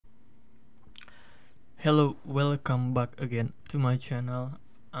Hello, welcome back again to my channel.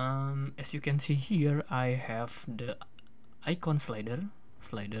 As you can see here, I have the icon slider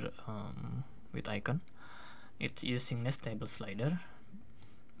with icon. It's using Nestable slider.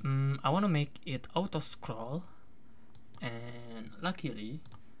 I want to make it auto scroll, and luckily,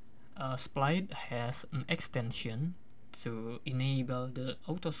 Splide has an extension to enable the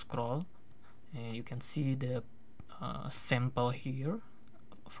auto scroll, and you can see the sample here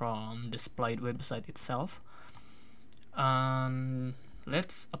from the Splide website itself.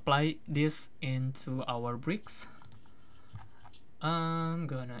 Let's apply this into our bricks. I'm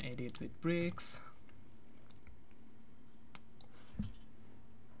gonna edit with bricks.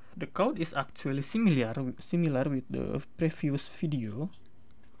 The code is actually similar with the previous video,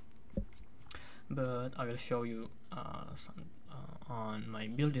 but I will show you on my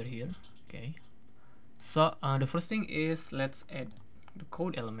builder here. Okay, so the first thing is let's add the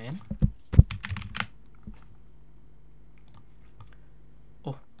code element.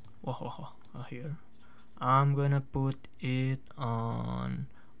 Wow, here I'm gonna put it on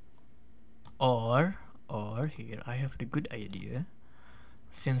or here I have the good idea.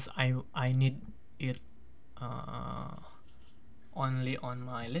 Since I need it only on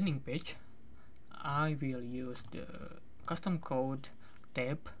my landing page, I will use the custom code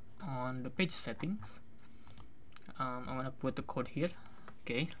tab on the page settings. I'm gonna put the code here.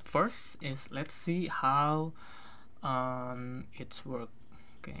 Okay, first is let's see how it's work.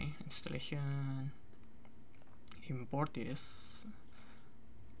 Okay, installation, import this.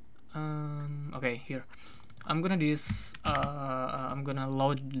 Okay, here I'm gonna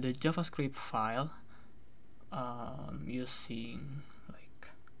load the JavaScript file using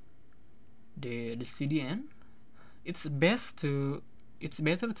like the CDN. It's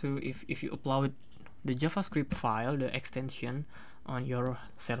better to if you upload the JavaScript file, the extension, on your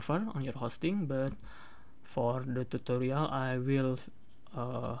server, on your hosting, but for the tutorial I will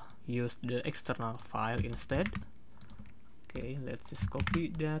use the external file instead. Okay, let's just copy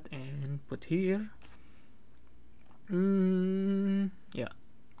that and put here. Yeah,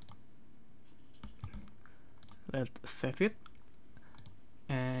 let's save it.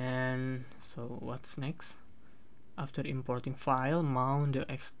 And so what's next? After importing file, mount the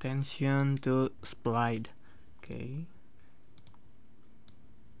extension to Splide.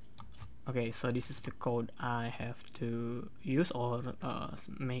 Okay, so this is the code I have to use, or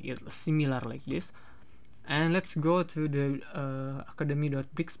make it similar like this. And let's go to the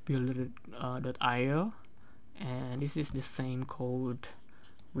academy.bricksbuilder.io, and this is the same code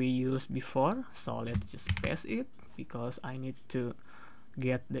we used before. So let's just paste it because I need to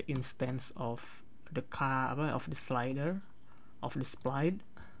get the instance of the slider of the Splide.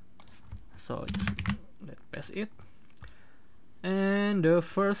 So let's paste it. And the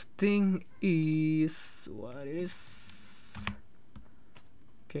first thing is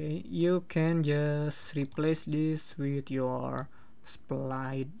okay, you can just replace this with your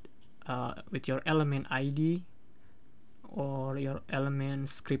Splide with your element ID or your element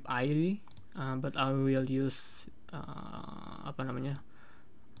script ID, but I will use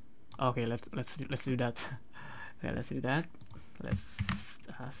okay, let's do that. Okay, let's do that. Let's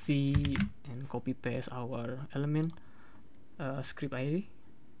see and copy paste our element script ID.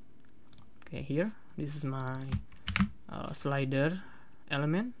 Okay, here this is my slider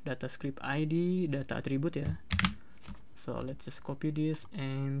element, data script ID, data attribute, yeah. So let's just copy this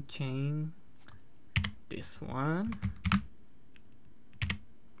and change this one.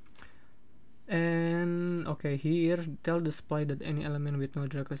 And okay, here tell the Splide that any element with no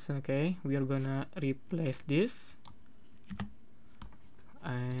direct relation. Okay, we are gonna replace this,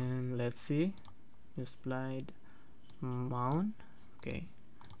 and let's see, the Splide mount. Okay,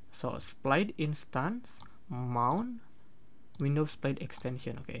 so Splide instance mount Windows Splide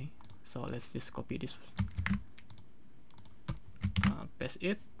extension. Okay, so let's just copy this, paste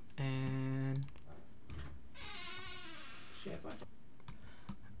it, and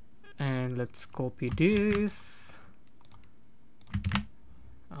let's copy this,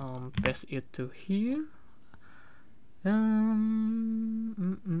 paste it to here.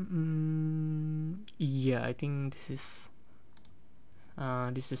 Yeah, I think this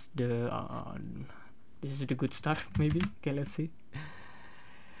is the good start, maybe. Okay, let's see.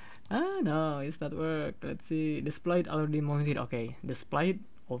 No, it's not work. Let's see, the Splide already mounted. Okay, the Splide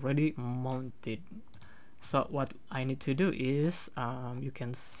already mounted. So what I need to do is, you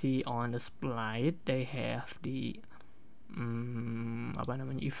can see on the Splide they have the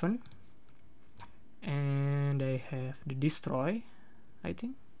event, and they have the destroy, I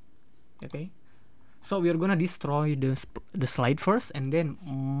think. Okay, so we are gonna destroy the slide first, and then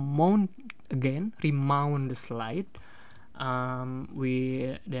mount again, remount the slide.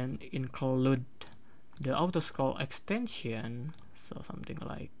 We then include the auto scroll extension, so something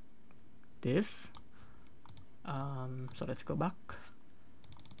like this. So let's go back.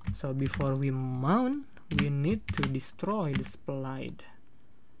 So before we mount, we need to destroy the slide.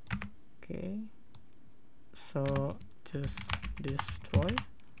 Okay, so just destroy.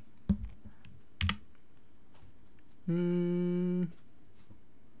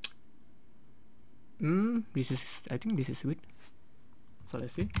 This is, I think this is good. So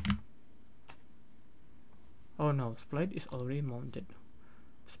let's see. Oh no, slide is already mounted.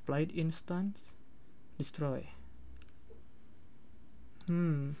 Slide instance, destroy.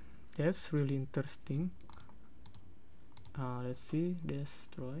 That's really interesting. Let's see,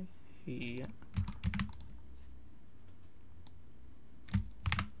 destroy. Yeah.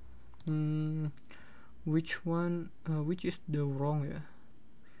 Which one? Which is the wrong? Yeah.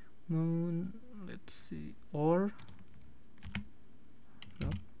 Let's see. Or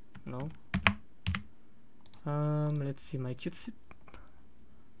no. Let's see my cheat sheet.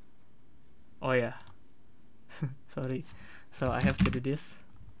 Oh yeah. Sorry. So I have to do this.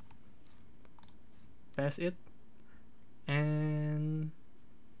 Paste it. And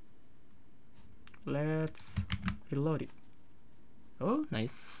let's reload it. Oh,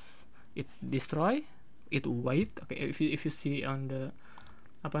 nice. It destroy. It wait. Okay, if you see on the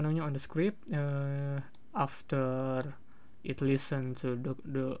on the script, after it listen to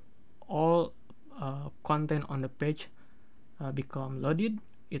the all content on the page become loaded,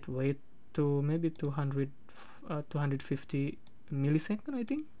 it wait to maybe 250 millisecond, I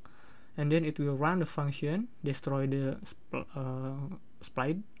think, and then it will run the function, destroy the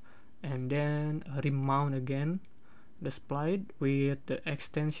slide, and then remount again the slide with the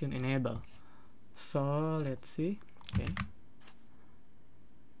extension enable. So let's see. Okay,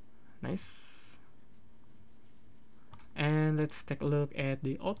 nice. And let's take a look at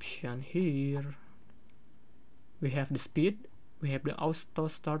the option here. We have the speed, we have the auto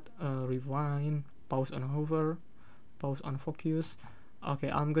start, rewind, pause on hover, pause on focus.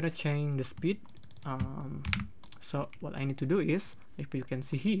 Okay, I'm gonna change the speed. So what I need to do is, if you can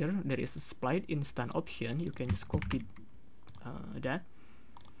see here, there is a slide instant option. You can just copy that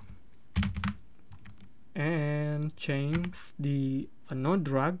and change the no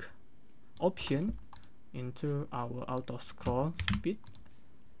drag option into our auto scroll speed.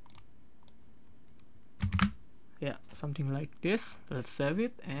 Yeah, something like this. Let's save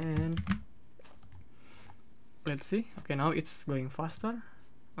it and let's see. Okay, now it's going faster.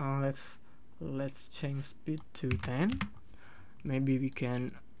 Let's change speed to 10. Maybe we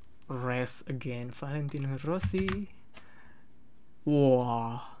can race again Valentino Rossi.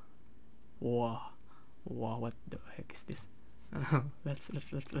 Wow, what the heck is this?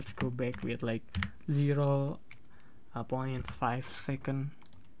 Let's go back with like 0.5 second,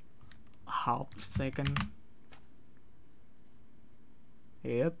 half second.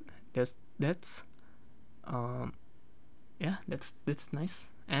 Yep, that's yeah, that's nice.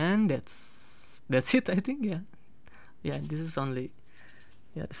 And that's it, I think. Yeah, this is only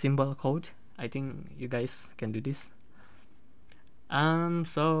simple code. I think you guys can do this.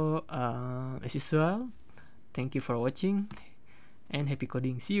 So as usual, thank you for watching and happy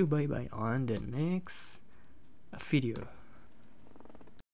coding. See you, bye bye on the next video.